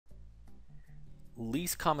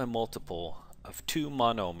least common multiple of two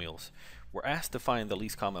monomials. We're asked to find the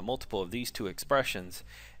least common multiple of these two expressions,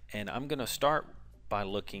 and I'm going to start by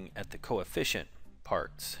looking at the coefficient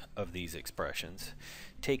parts of these expressions,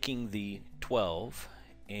 taking the 12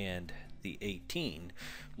 and the 18,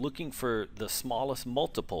 looking for the smallest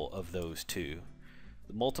multiple of those two.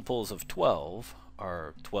 The multiples of 12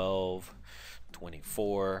 are 12,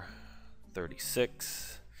 24,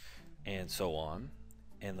 36, and so on.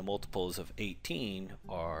 And the multiples of 18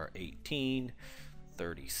 are 18,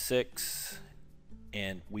 36,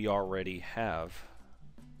 and we already have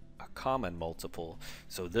a common multiple,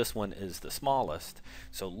 so this one is the smallest.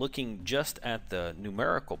 So looking just at the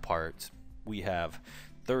numerical parts, we have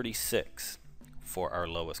 36 for our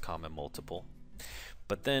lowest common multiple.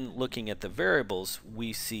 But then looking at the variables,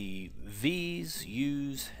 we see v's,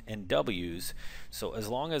 u's, and w's. So as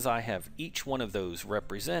long as I have each one of those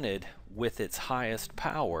represented with its highest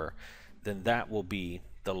power, then that will be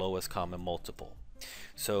the lowest common multiple.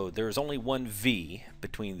 So there's only one v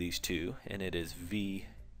between these two, and it is v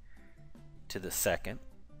to the second.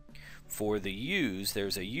 For the u's,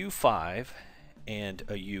 there's a u5 and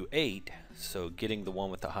a u8, so getting the one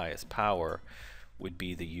with the highest power would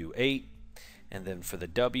be the u8. And then for the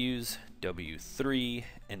w's, w3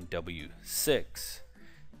 and w6,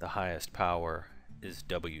 the highest power is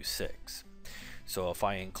w6. So if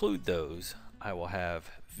I include those, I will have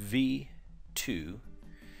v2,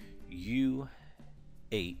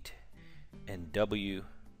 u8, and w6.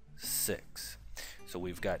 So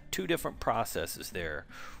we've got two different processes there,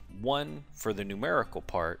 one for the numerical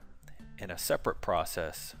part and a separate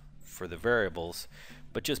process for the variables,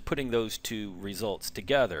 but just putting those two results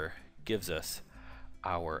together gives us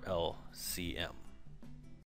our LCM.